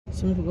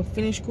So I'm gonna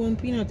finish going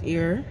peanut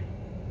here,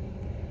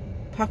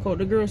 pack out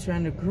the grocery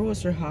and the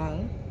grocery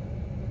haul,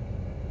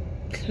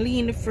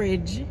 clean the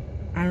fridge,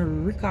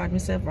 and record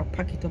myself or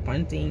pack it up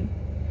and thing.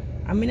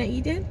 I'm gonna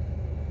eat it.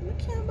 I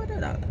can't bother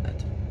all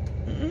that.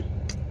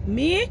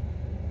 Me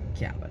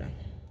can't bother.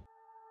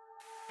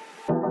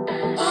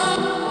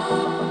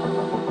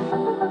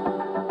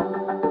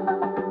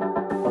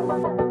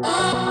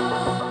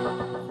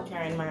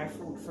 Carrying my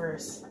food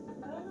first.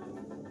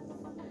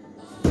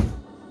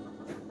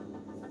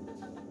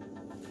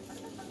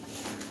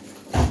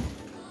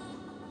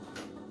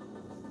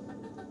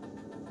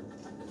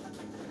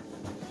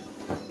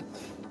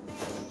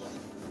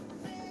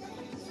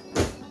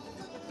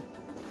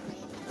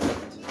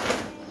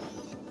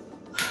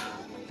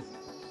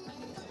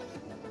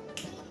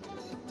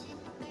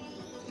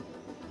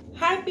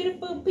 Hi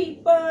beautiful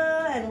people,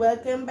 and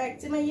welcome back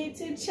to my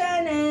YouTube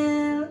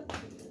channel.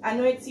 I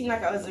know it seemed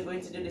like I wasn't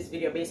going to do this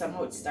video based on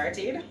how it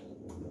started,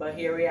 but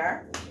here we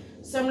are.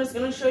 So I'm just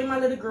going to show you my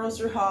little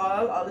grocery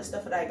haul, all the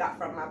stuff that I got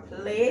from my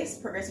place,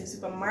 Progressive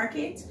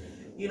Supermarket.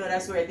 You know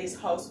that's where this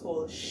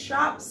household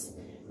shops,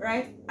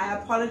 right? I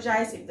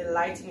apologize if the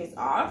lighting is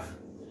off,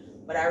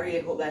 but I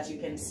really hope that you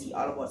can see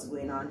all of what's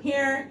going on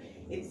here.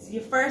 If it's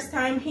your first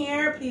time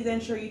here, please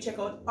ensure you check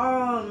out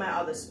all my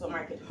other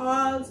supermarket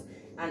hauls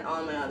and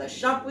all my other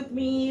shop with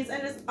me's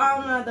and just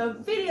all my other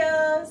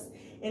videos.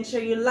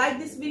 Ensure you like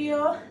this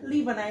video,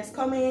 leave a nice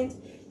comment,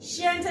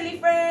 share and tell your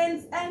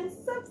friends, and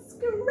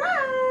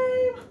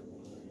subscribe.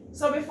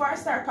 So before I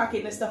start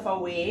packing the stuff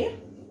away,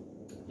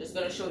 I'm just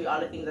gonna show you all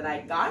the things that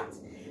I got,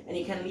 and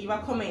you can leave a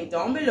comment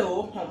down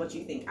below how much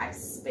you think I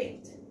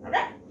spent.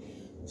 Alright,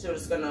 so we're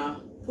just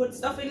gonna put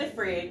stuff in the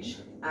fridge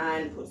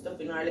and put stuff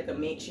in our little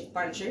makeshift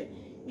pantry.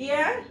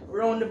 Yeah,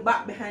 round the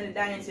back behind the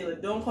dining table.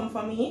 Don't come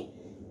for me.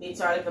 It's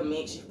our like a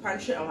makeshift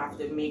pantry, and we'll have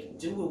to make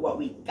do with what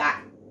we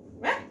got,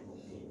 right?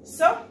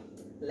 So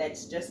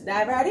let's just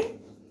dive right in.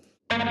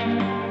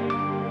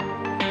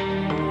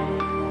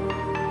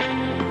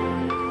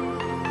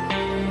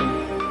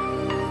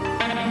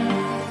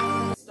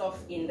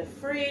 Stuff in the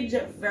fridge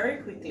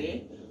very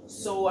quickly,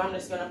 so I'm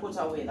just gonna put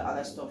away the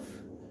other stuff,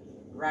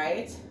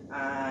 right?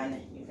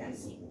 And you can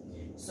see.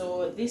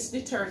 So this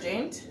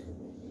detergent,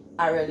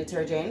 Ariel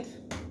detergent,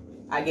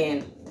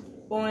 again,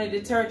 only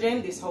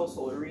detergent this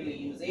household really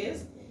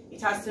uses.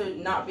 It has to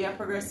not be a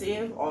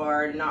Progressive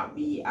or not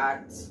be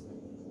at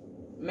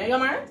Mega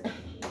Mart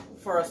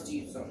for us to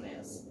use something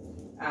else.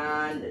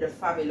 And the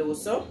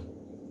Fabuloso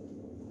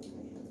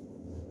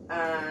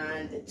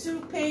and the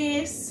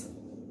toothpaste.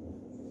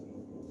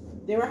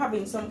 They were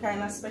having some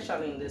kind of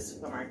special in this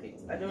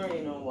supermarket. I don't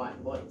really know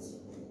what, but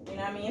you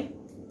know what I mean.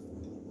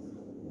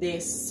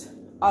 This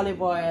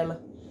olive oil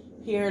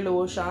hair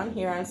lotion,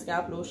 hair and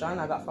scalp lotion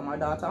I got from my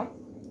daughter.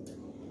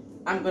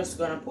 I'm just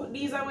gonna put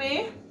these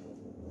away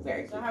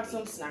very quickly. I have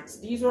some snacks.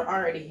 These were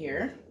already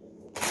here.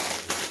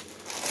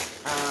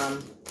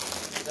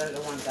 These are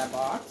the ones I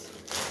bought.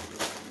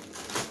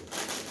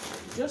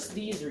 Just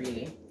these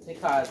really,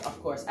 because of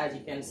course, as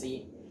you can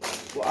see,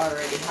 we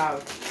already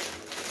have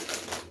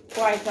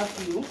quite a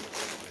few.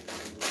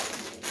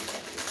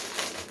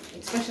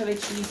 Especially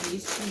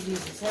cheesies.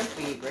 Cheesies is her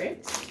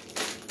favorite.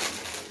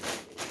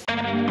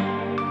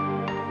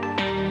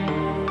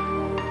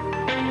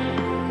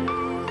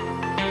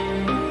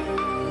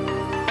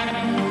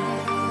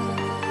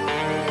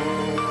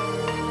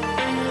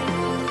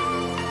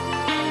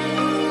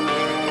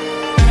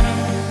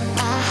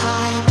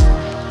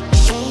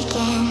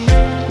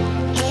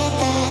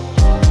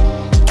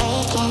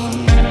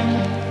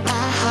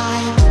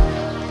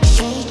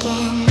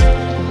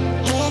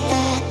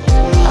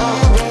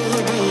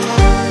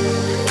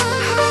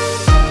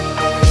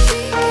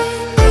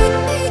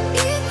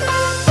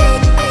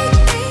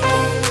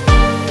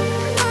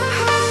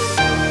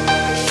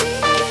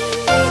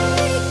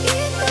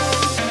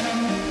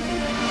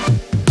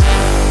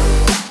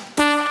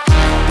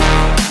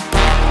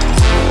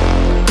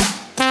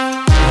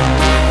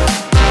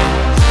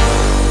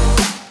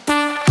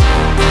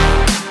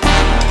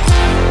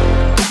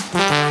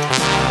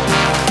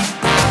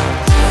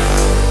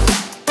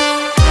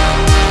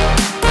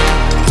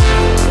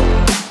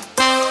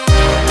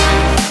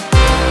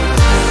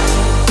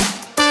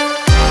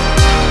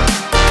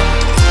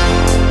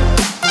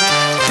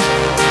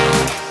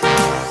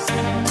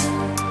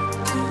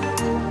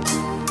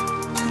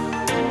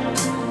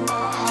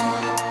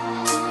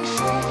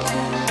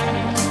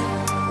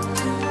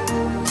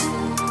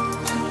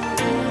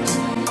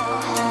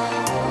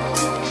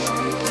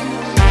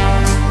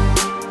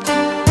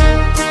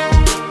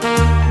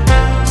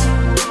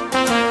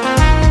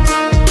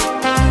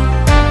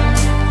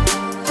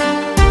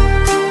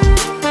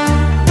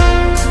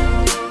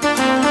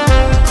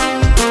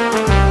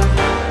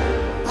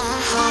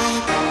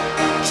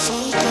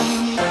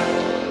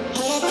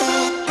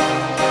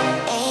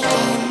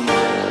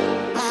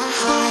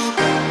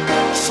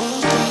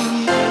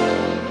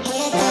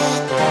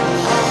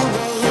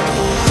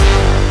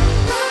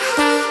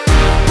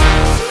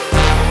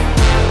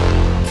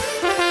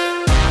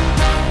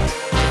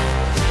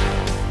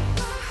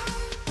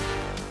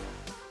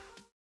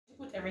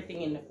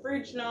 everything in the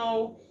fridge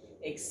now,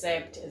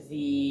 except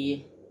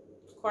the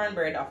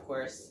cornbread, of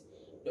course,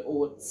 the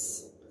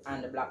oats,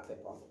 and the black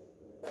pepper.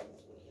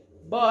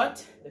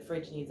 But the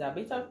fridge needs a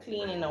bit of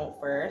cleaning out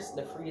first,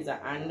 the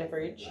freezer and the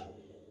fridge.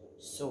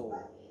 So,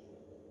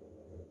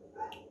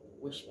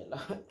 wish me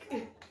luck.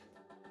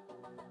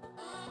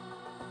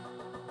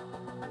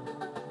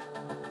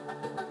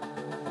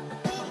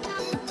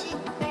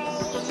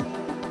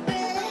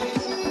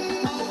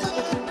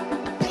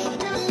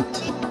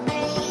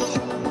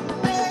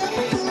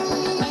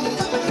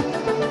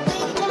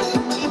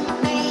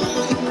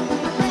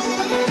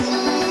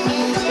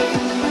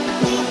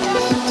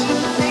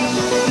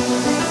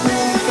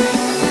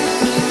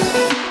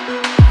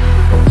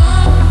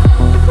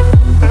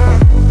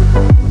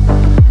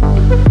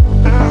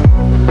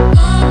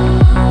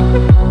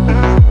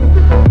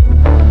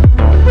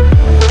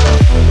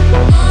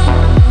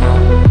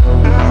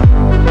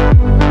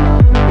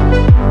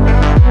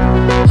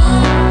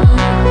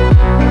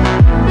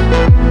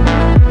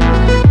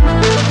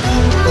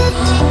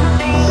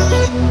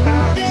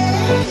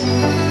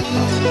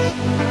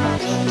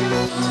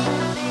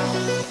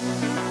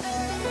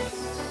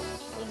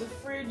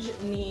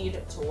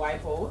 Need to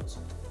wipe out.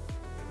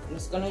 I'm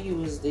just gonna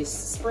use this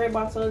spray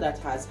bottle that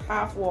has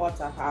half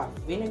water, half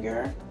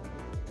vinegar,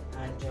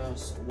 and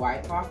just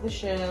wipe off the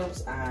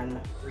shelves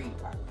and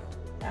repack.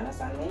 You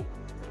understand me?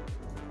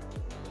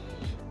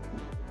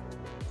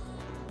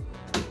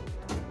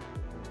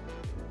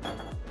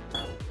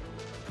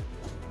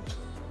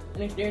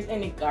 And if there's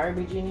any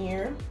garbage in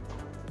here,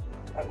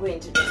 I'm going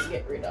to just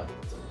get rid of it.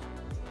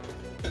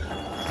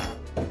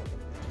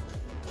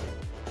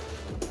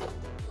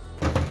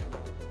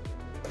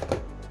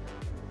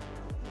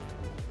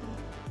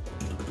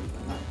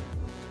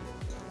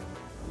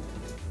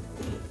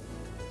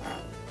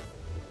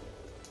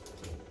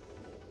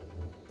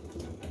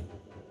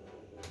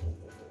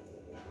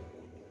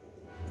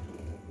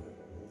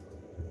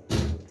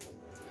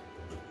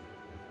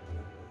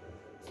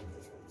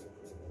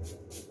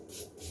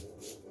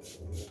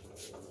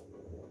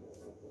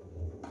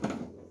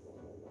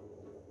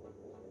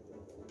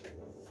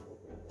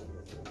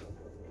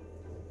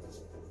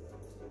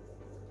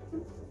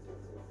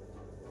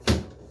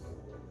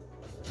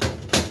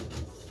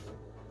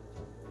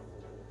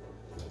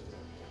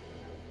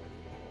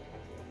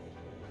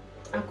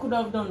 I could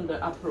have done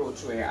the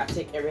approach where I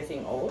take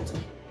everything out,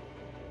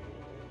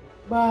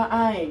 but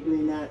I ain't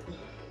doing that.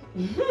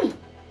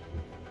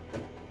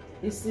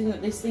 This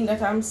thing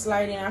that I'm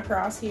sliding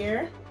across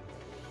here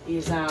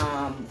is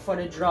for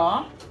the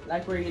drawer,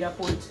 like where you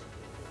put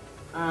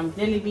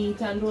deli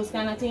meat and those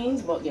kind of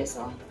things. But guess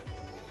what?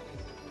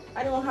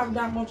 I don't have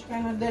that much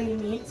kind of deli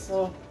meat,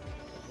 so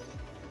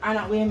I'm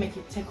not going to make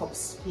it take up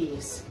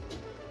space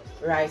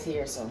right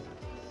here. So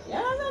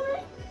yeah,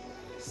 right?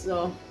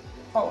 So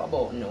how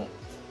about no?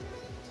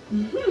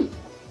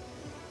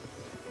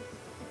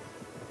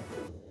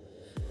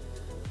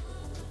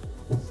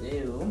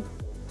 So,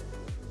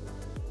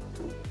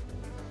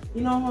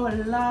 you know how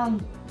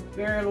long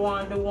girl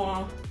want the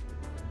one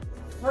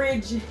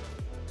fridge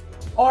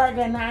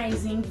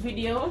organizing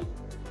video?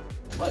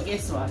 But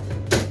guess what?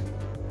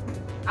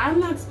 I'm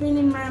not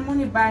spending my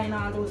money buying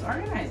all those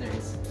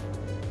organizers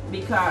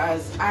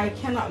because I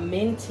cannot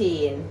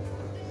maintain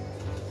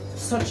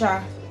such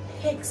a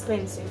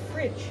expensive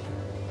fridge,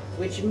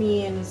 which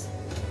means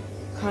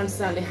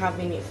constantly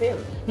having it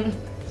filled.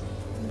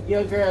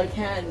 Your girl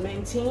can't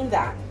maintain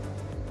that.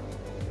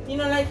 You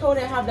know, like how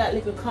they have that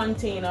little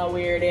container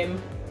where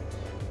them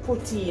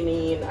put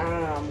in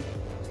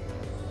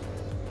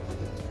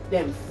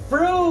them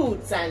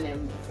fruits and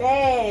them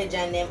veg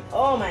and them,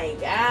 oh my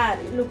god,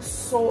 it looks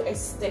so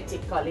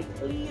aesthetically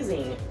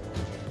pleasing.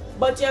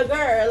 But your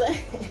girl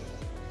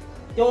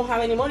don't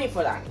have any money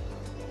for that.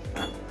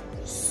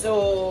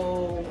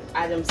 So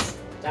I'm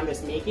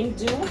just making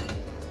do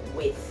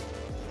with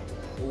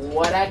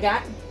what I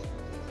got.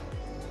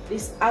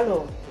 This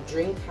aloe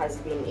drink has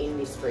been in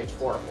this fridge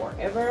for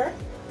forever.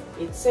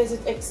 It says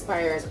it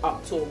expires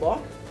October,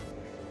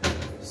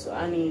 so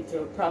I need to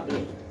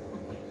probably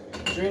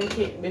drink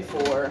it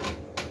before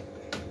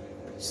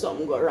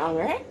something go wrong,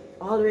 right?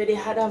 Already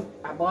had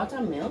I bought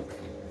a milk,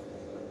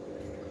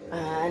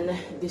 and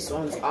this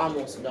one's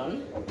almost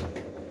done.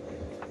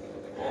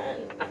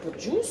 And apple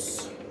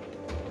juice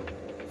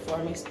for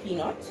mixed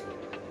peanut.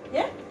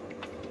 Yeah.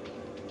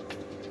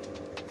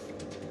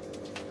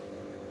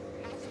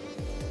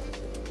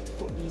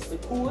 Put these to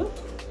cool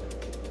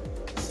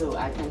so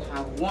I can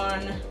have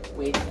one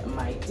with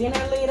my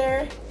dinner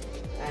later,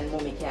 and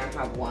mommy can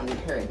have one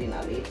with her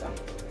dinner later.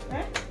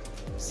 Okay?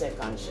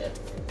 Second shelf.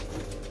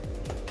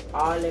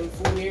 All them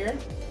food here,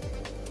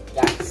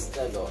 that's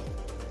the go.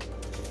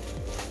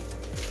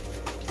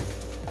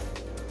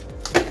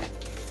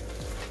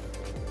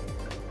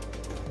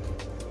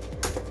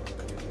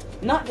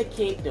 Not the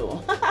cake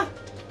though.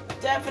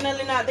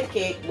 Definitely not the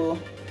cake, boo.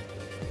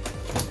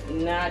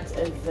 Not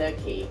the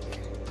cake.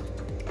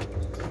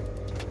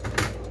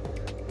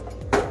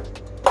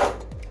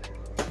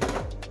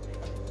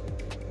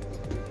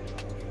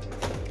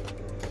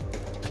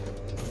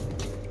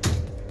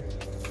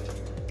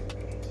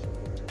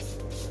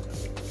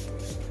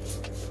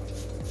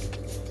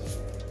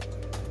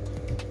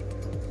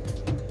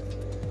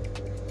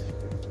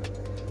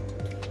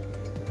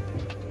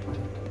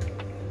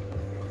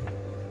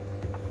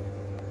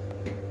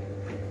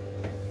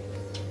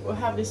 we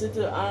have this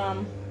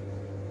little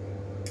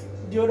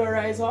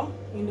deodorizer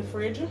in the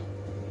fridge.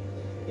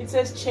 It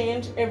says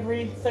change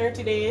every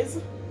 30 days.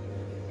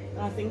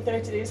 I think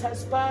 30 days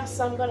has passed,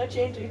 so I'm gonna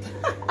change it.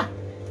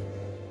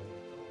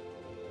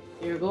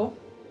 Here we go.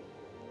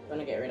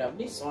 Gonna get rid of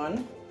this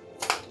one.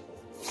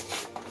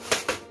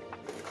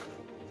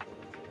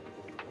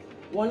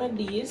 One of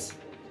these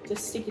to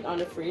stick it on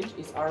the fridge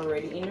is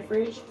already in the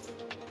fridge,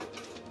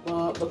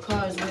 but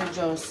because we're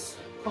just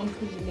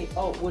completely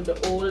out with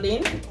the old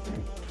in,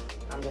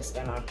 I'm just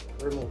gonna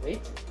remove it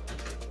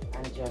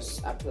and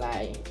just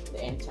apply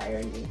the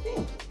entire new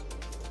thing.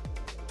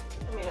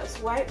 Let me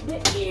just wipe the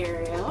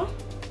area.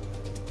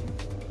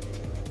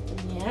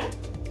 Yeah.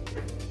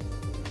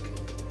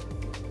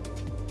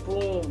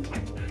 Boom.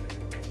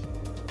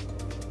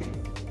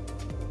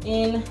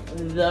 In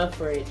the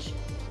fridge.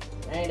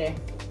 Right there.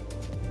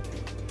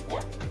 Yeah.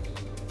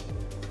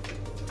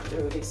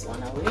 Throw this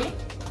one away.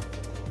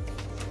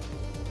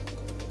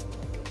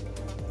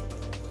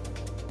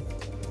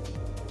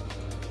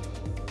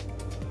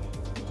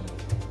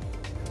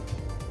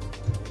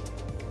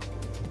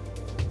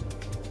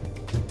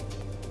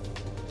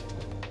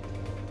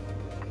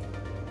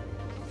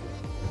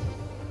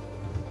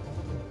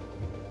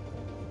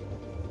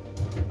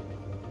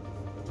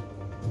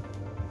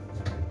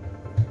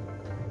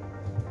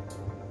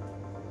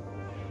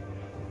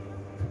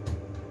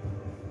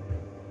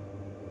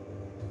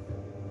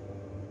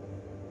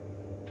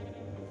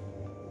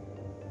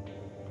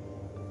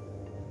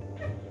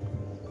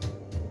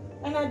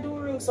 And I do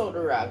rinse out the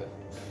rag,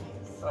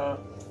 so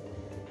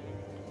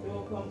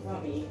don't come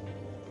for me.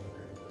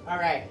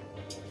 Alright,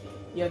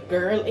 your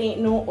girl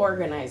ain't no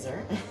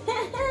organizer.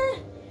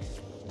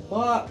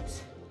 But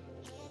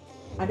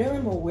I don't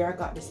remember where I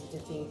got this little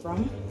thing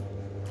from,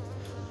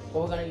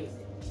 but we're gonna use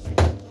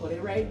it. Put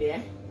it right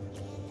there.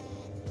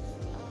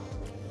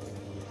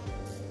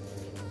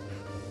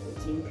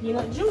 Put in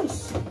peanut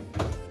juice.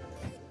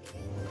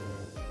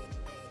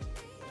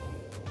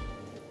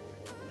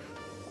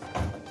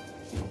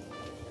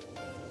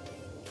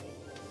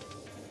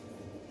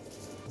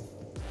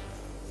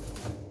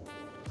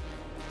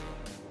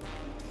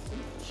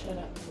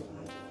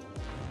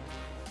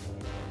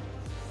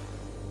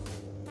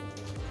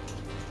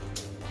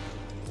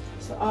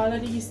 So all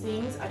of these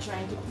things, I'm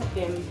trying to put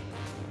them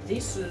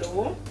this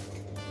low.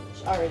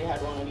 She already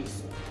had one of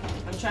these.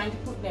 I'm trying to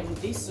put them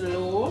this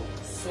low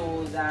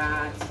so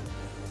that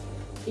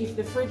if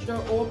the fridge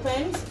door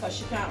opens, because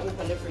she can't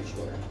open the fridge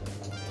door,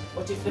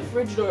 but if the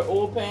fridge door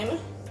open,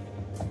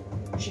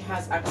 she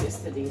has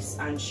access to this,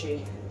 and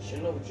she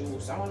loves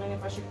juice. I wonder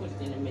if I should put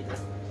it in the middle.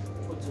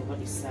 Put it over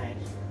this side.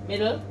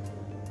 Middle.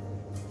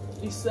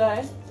 This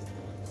side.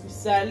 This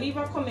side. Leave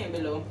a comment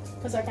below,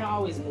 because I can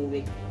always move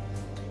it.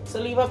 So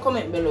leave a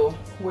comment below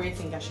where you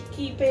think I should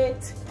keep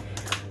it.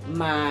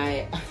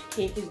 My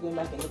cake is going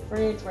back in the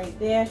fridge right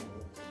there.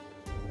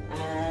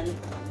 And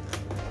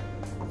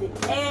the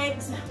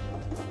eggs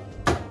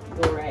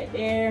go right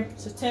there.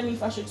 So tell me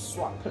if I should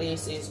swap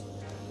places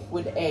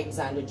with the eggs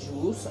and the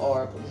juice,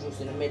 or put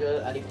juice in the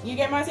middle. You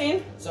get my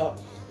thing? So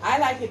I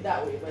like it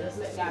that way, but just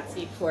let that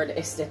take for the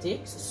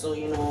aesthetics. So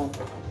you know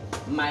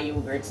my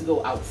yogurts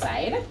go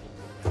outside.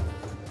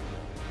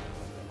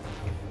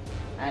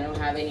 I don't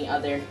have any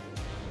other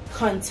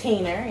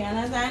container, you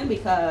understand,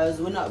 because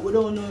we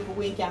don't know if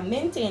we can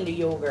maintain the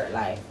yogurt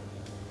life,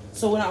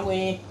 so we're not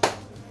going,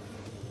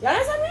 you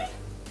understand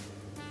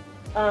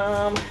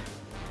me?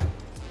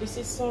 This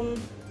is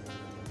some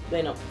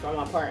blend up from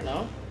my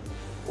partner,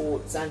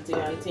 oats and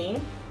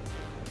thing.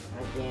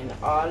 Again,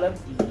 all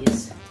of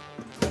these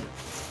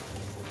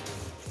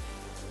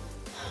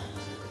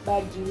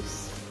bag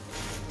juice,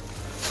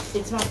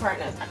 it's my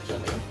partner's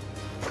actually,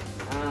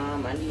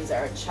 and these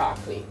are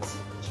chocolates.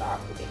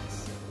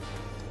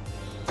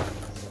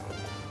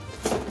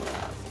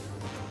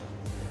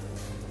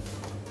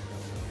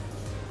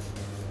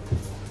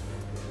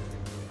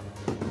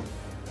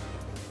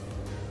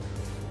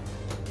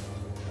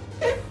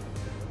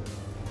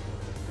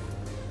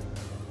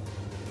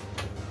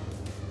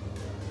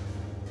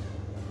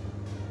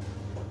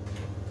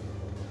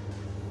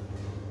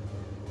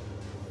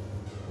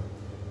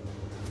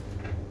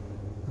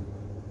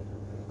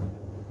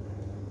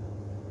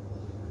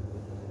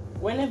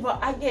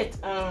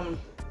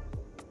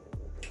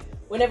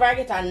 Whenever I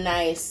get a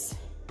nice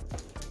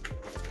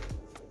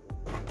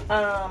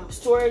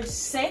storage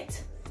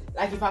set,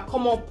 like if I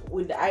come up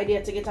with the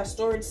idea to get a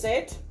storage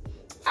set,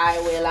 I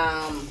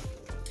will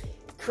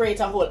create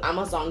a whole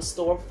Amazon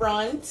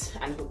storefront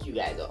and hook you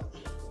guys up.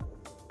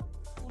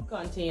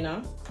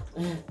 Container,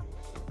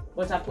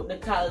 but I put the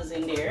Cal's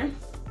in there.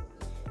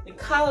 The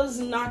Cal's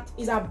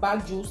is a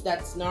bag juice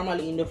that's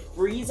normally in the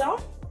freezer,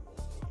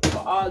 for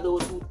all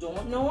those who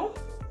don't know.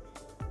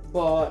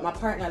 But my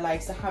partner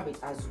likes to have it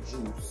as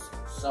juice,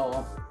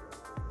 so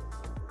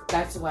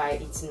that's why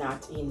it's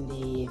not in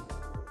the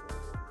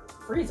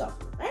freezer,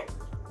 right?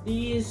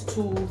 These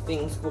two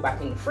things go back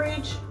in the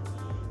fridge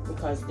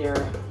because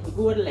they're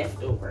good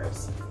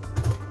leftovers,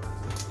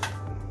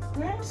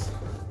 right?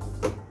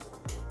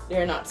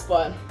 They're not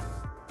spoiled.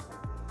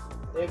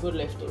 They're good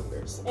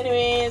leftovers.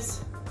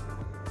 Anyways,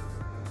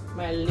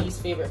 my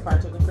least favorite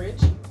part of the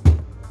fridge,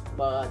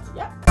 but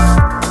yeah.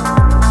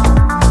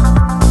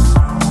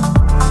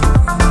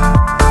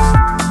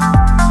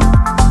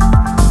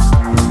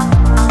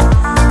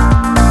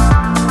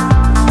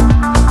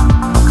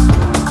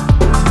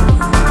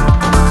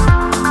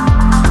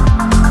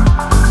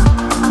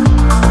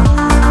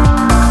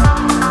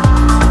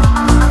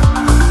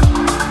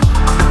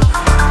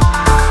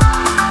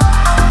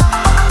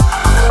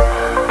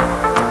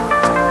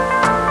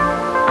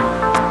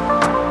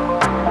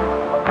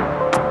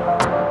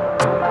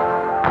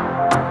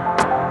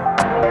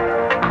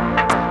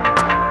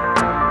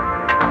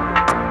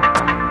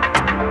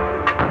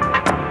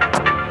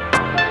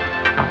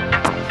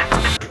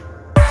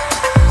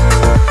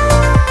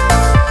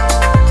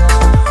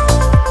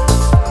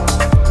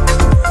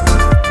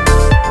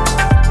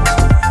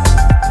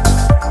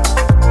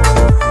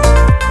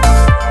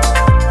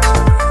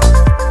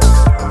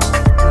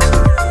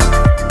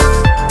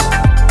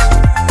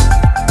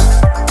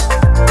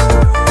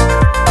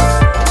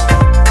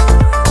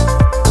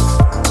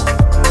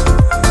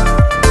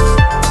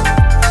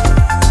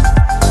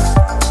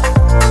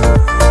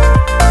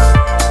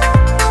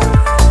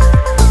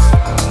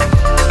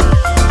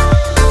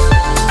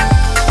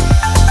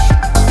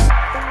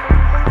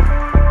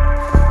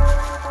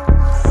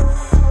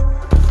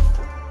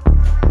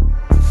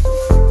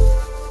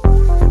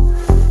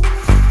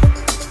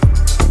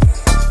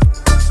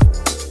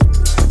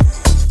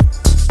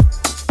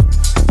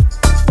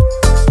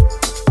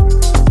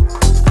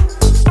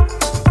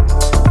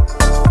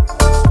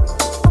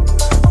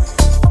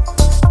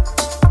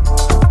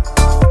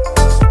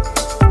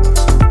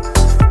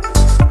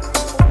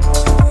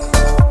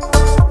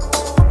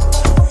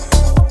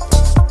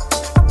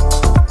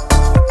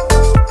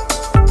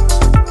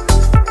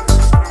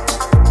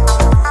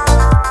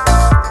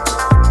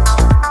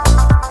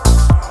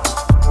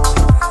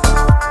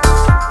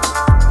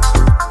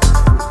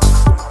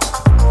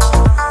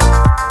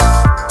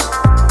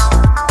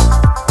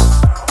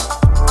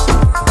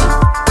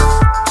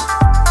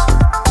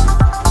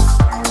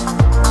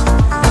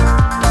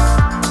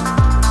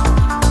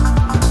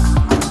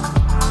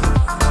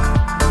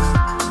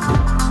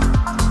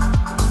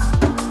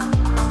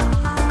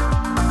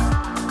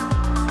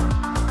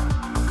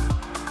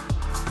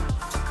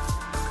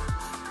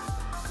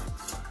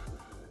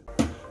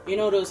 You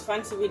know those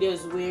fancy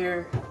videos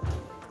where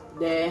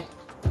they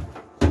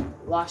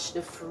wash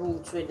the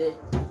fruit with the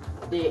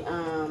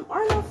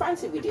or not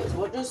fancy videos,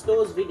 but just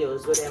those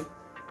videos where them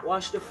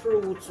wash the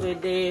fruits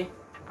with the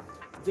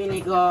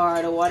vinegar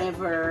or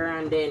whatever,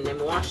 and then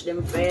them wash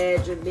them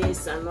veg with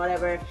this and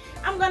whatever.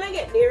 I'm gonna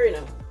get there, you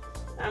know.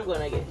 I'm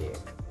gonna get there.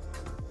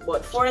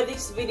 But for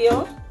this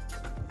video,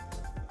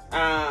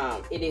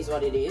 it is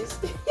what it is.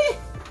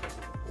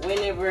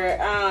 Whenever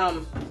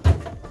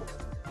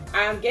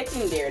I'm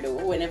getting there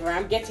though, whenever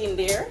I'm getting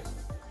there,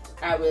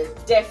 I will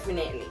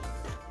definitely,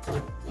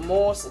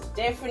 most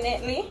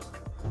definitely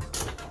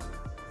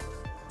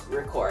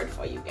record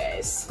for you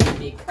guys,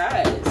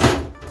 because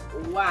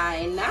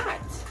why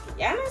not?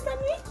 You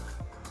understand me?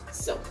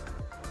 So,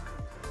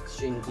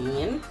 string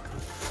bean,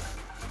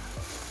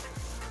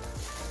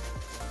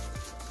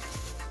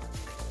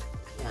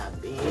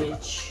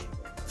 cabbage,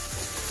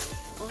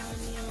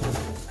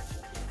 onion,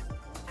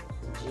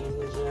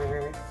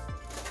 ginger,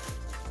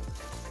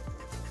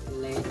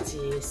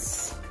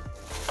 lettuce,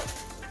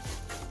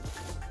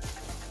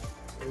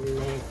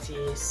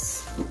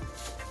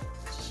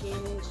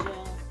 ginger,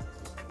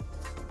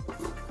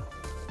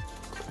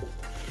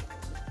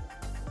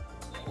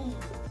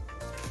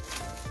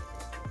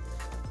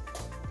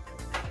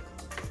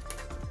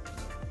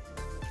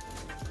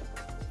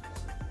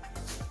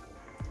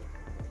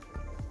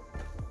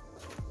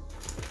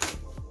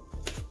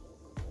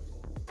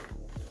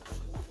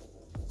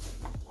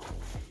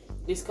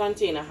 this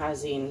container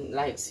has in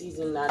like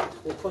season that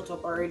we cut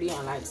up already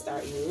and like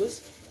start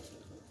use.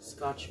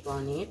 Scotch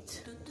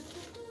bonnet,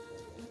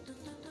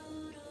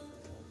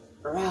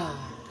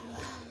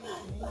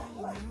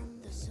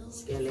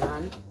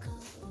 scallion.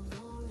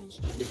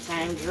 The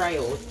time dry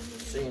out,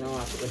 so you know I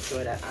have to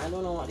show that. I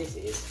don't know what this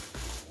is.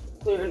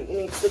 Clearly it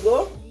needs to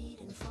go,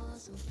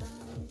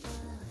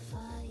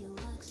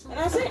 and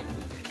that's it.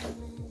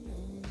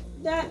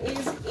 That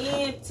is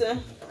it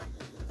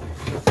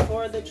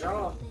for the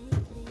draw.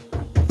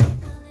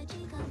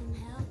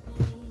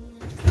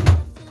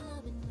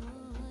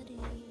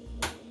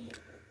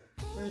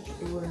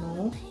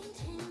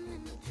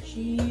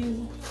 Cheese,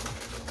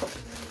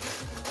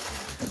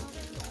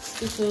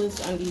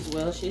 Skittles, and these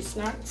Welsh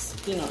snacks.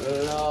 Peanut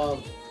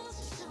love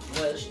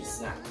Welsh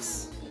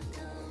snacks.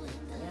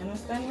 You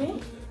understand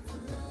me?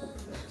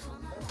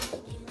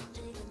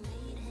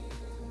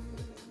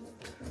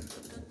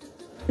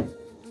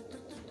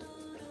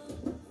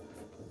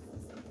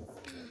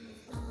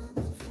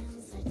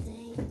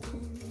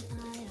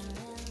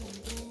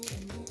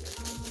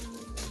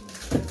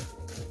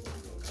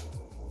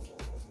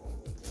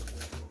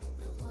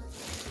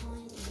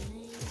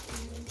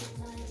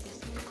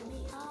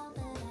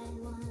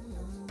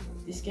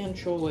 This can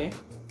throw away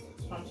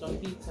from some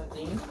pizza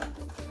thing.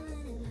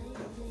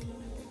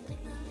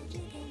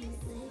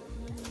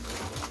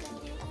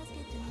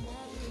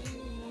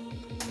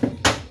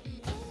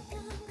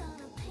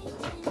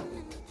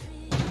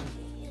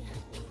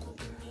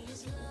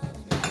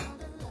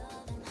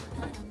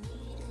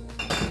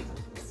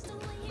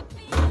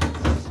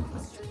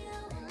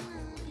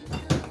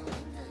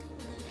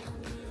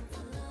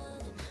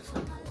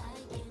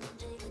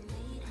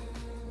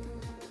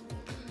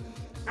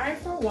 I,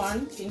 for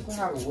one, think we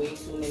have way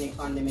too many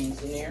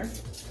condiments in here,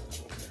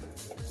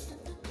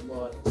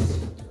 but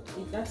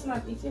that's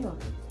not it, you know.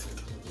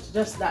 It's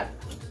just that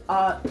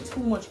too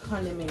much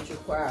condiments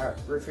require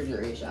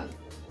refrigeration.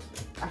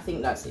 I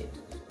think that's it.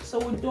 So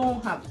we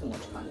don't have too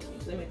much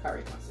condiments. Let me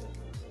correct myself.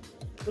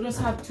 We just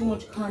have too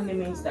much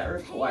condiments that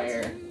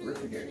require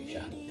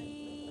refrigeration.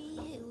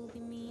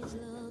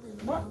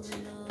 What?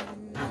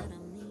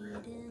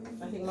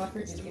 I think my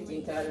fridge is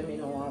getting tired of me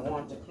now. I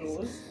want to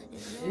close.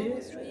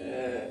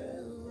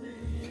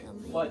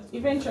 But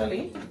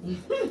eventually,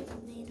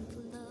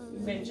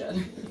 these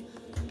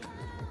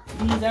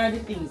are the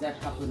things that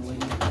happen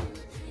when you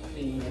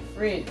clean your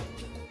fridge.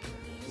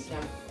 You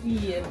can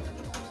feel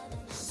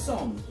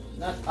some,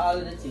 not all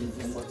of the things,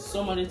 but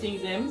some of the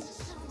things them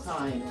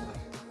kind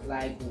of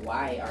like,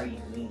 why are you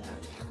doing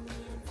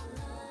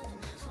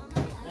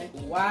that? Like,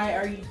 why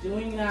are you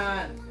doing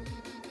that?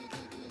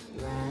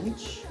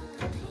 Ranch.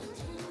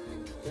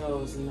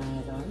 Those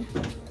nylon.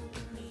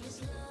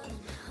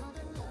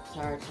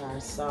 Tartar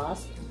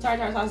sauce.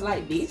 Tartar sauce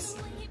like this,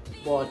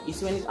 but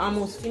it's when it's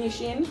almost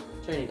finishing,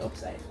 turn it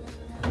upside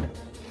down.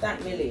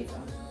 Thank me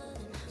later.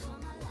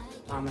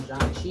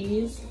 Parmesan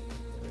cheese.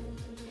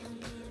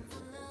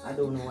 I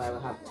don't know why I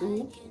have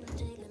two.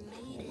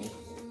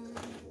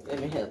 Let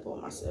me help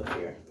out myself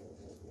here.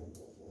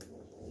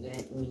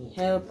 Let me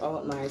help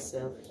out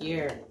myself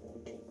here.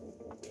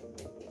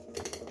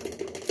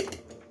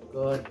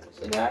 Good.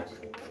 See that?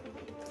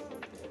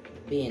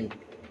 Bin.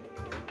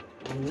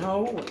 And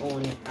now we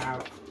only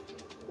have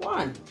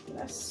one.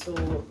 That's so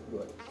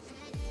good.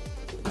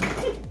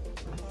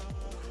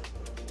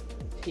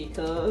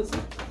 Pickles.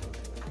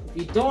 If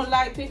you don't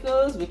like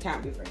pickles, we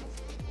can't be friends.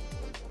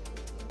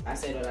 I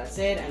said what I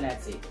said, and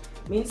that's it.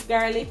 Minced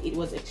garlic, it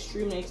was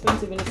extremely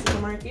expensive in the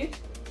supermarket,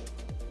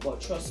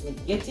 but trust me,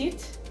 get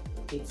it.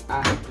 It's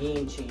a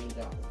game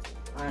changer.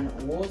 And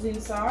hoisin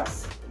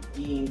sauce,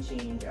 game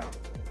changer.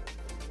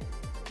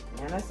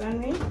 You understand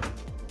me?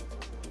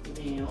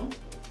 Now,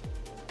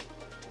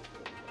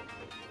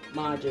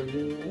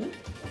 margarine.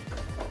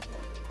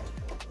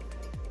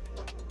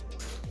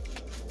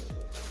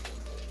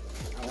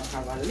 I will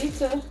have a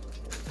little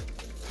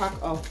pack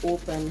of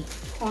open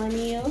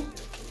cornmeal.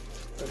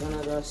 We're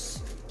gonna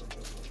just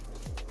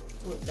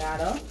put that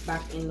up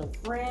back in the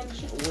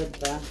fridge with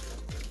the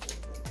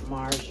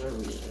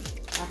margarine.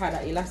 I had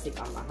an elastic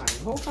on my hand.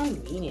 How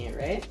convenient,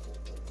 right?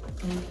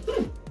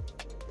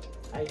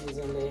 I'm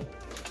using the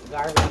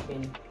garbage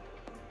bin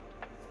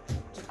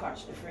to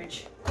catch the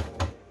fridge.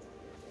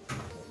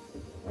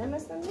 You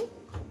understand me?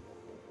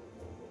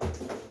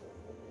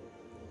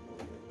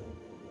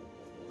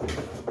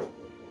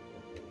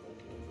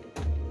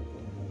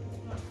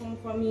 Not come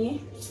for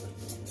me.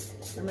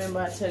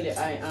 Remember, I tell you,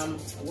 I am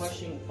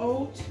washing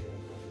out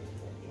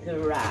the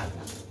rag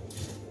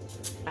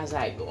as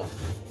I go.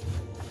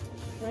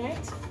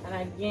 Right? And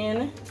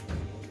again,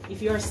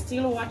 if you're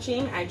still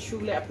watching, I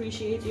truly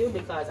appreciate you,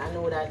 because I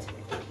know that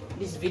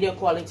this video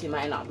quality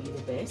might not be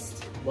the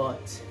best,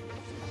 but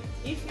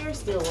if you're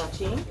still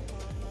watching,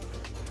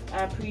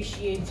 I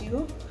appreciate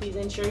you. Please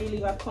ensure you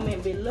leave a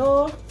comment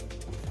below.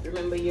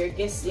 Remember, you're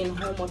guessing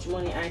how much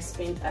money I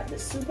spent at the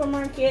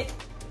supermarket.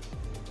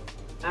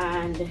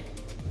 And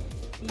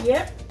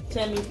yep,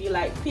 tell me if you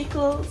like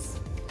pickles.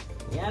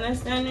 You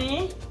understand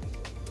me?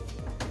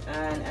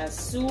 And as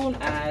soon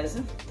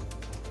as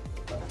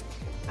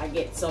I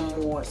get some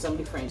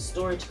different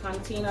storage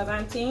containers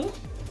and things,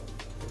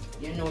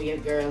 you know your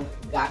girl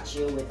got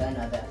you with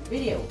another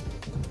video.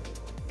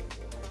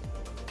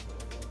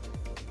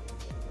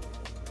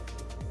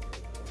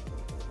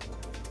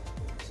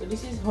 So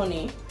this is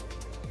honey.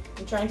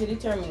 I'm trying to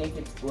determine if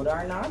it's good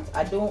or not.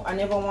 I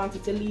never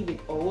wanted to leave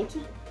it out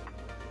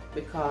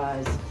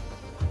because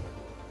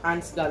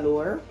ants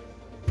galore.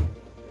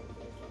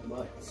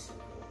 But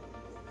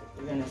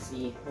we're gonna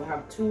see. We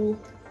have 2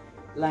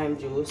 lime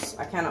juice.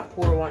 I cannot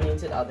pour one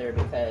into the other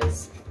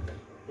because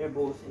they're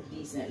both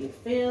decently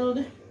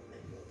filled.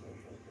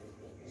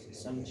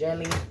 Some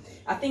jelly.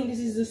 I think this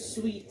is the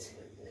sweet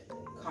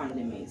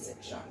condiment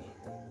section.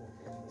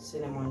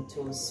 Cinnamon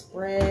toast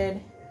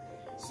spread.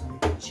 Some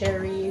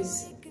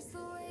cherries.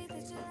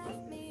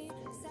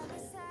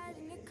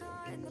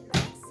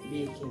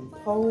 Baking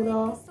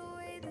powder.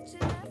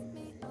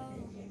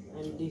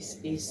 And this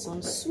is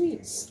some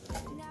sweets.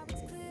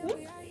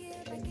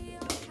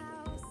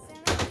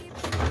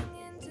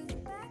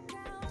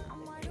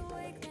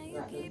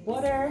 Got the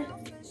butter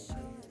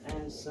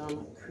and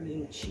some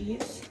cream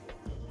cheese.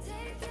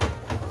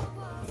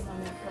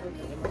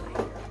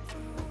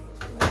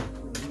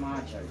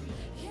 Margarine.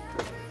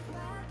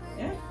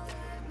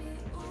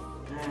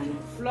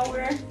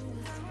 flour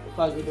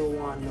because we don't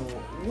want no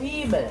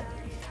weeble.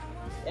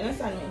 You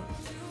understand me?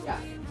 Yeah.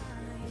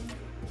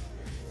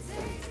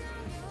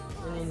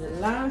 And then the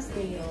last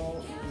thing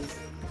now is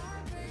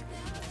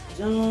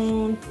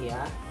down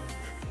here.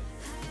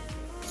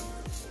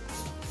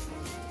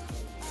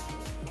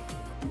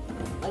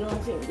 I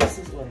don't think this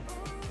is what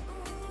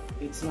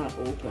it's not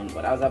open,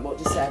 but I was about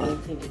to say I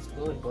don't think it's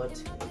good,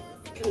 but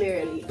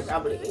clearly it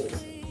probably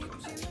is.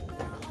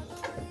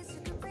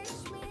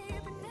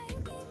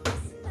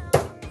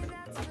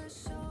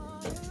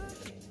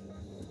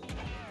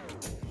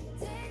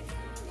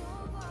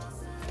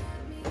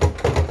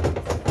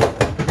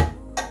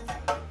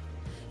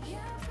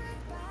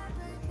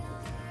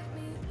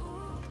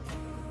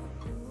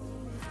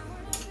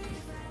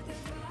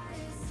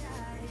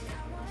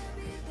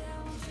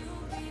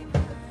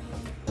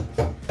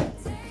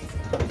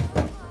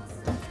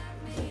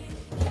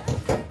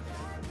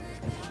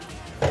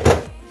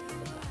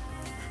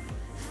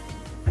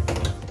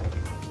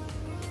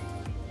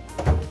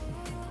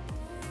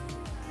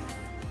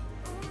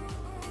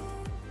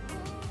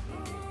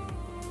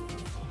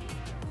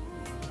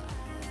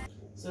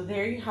 So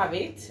there you have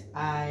it.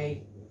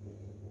 I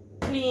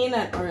clean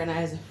and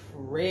organize the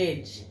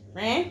fridge,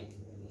 right?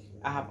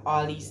 I have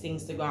all these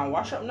things to go and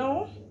wash up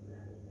now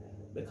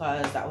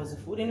because that was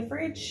the food in the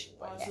fridge.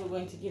 Also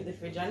going to give the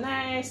fridge a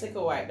nice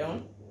little wipe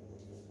down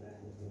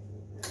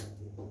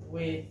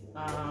with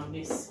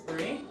this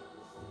spray.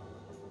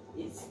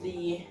 It's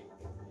the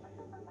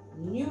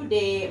New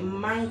Day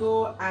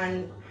Mango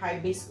and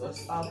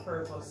Hibiscus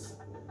all-purpose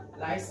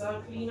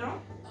Lysol cleaner.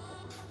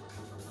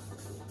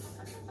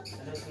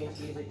 I'm just going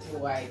to use it to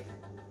wipe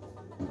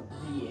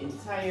the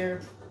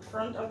entire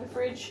front of the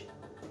fridge.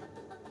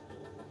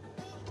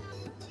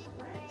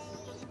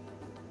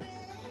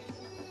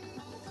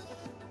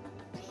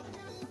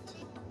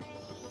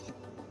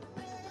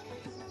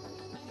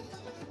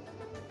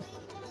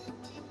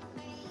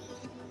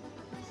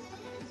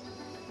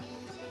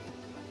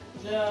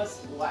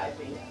 Just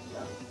wiping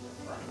the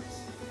front.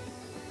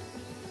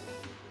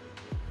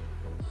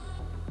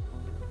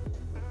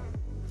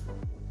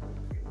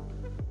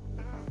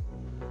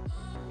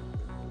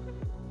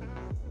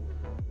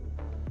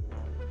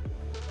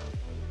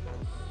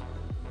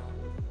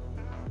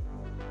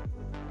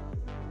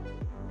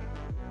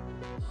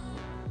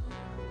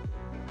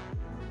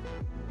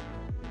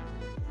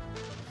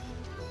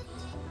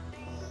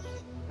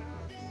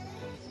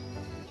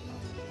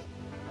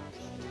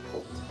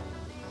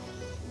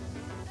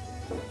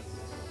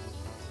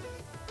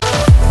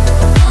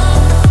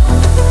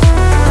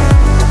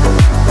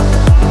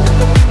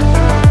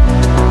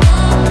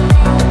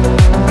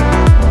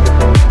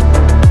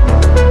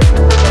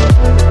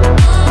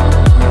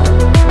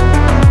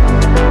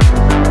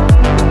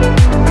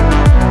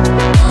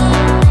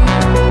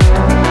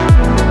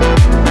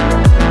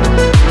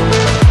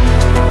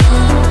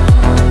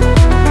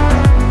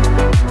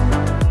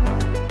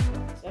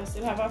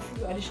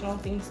 Additional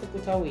things to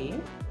put away.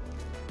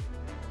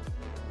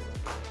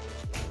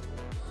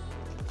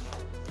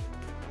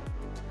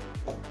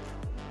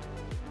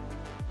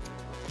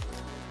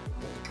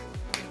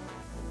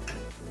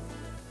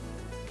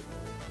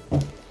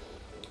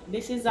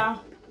 This is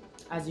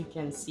as you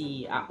can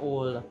see, a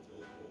old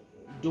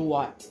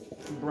do-what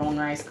brown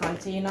rice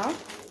container.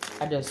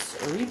 I just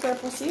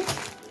repurpose it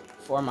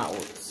for my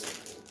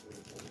oats.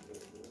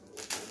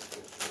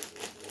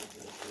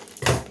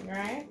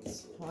 Right,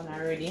 when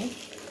I'm ready,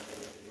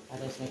 I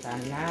just make a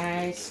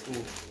nice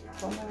scoop.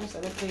 Come on,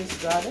 so the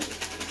place got it.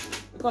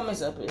 Come up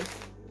here.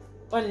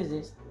 What is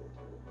this?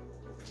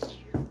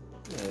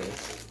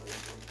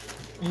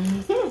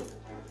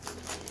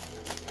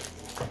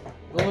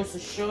 Goes to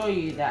show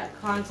you that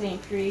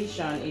content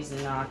creation is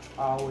not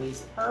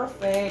always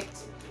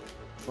perfect,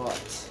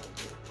 but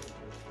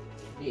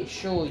they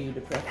show you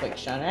the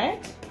perfection, right?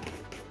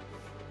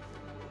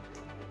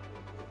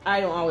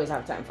 I don't always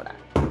have time for that.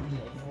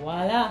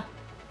 Voila!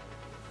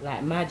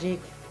 Like magic.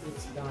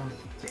 It's done.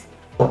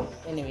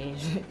 Anyway,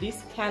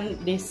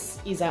 this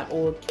is an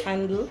old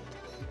candle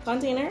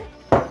container.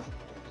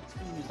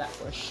 Use that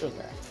for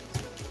sugar.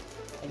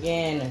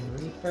 Again,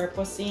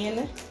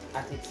 repurposing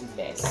at its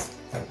best.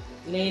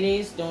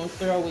 Ladies, don't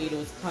throw away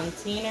those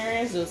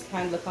containers, those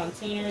candle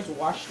containers.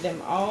 Wash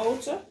them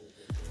out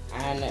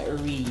and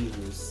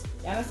reuse.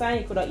 You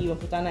understand? You could have even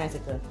put a nice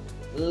little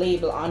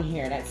label on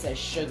here that says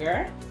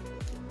sugar.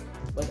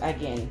 But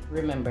again,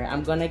 remember,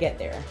 I'm gonna get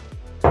there.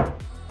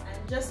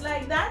 Just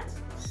like that,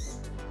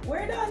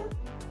 we're done.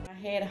 My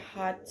head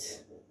hot,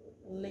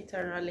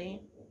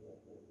 literally.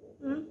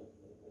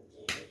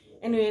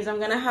 Anyways, I'm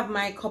gonna have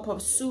my cup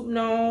of soup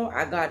now.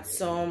 I got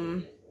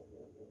some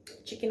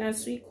chicken and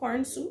sweet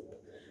corn soup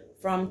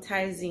from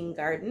Tyzing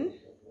Garden.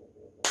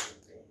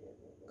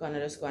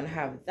 Just gonna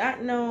have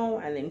that now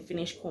and then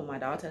finish combing my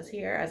daughter's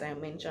hair, as I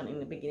mentioned in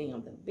the beginning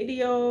of the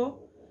video.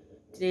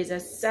 Today's a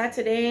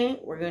Saturday.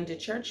 We're going to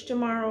church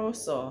tomorrow,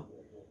 so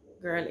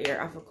girl hair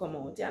have to come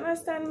out. You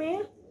understand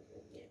me?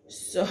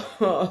 So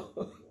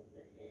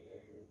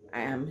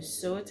I am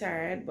so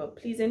tired, but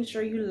please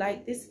ensure you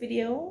like this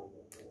video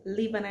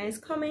leave a nice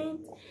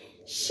comment,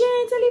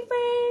 share, tell your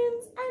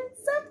friends, and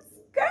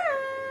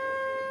subscribe.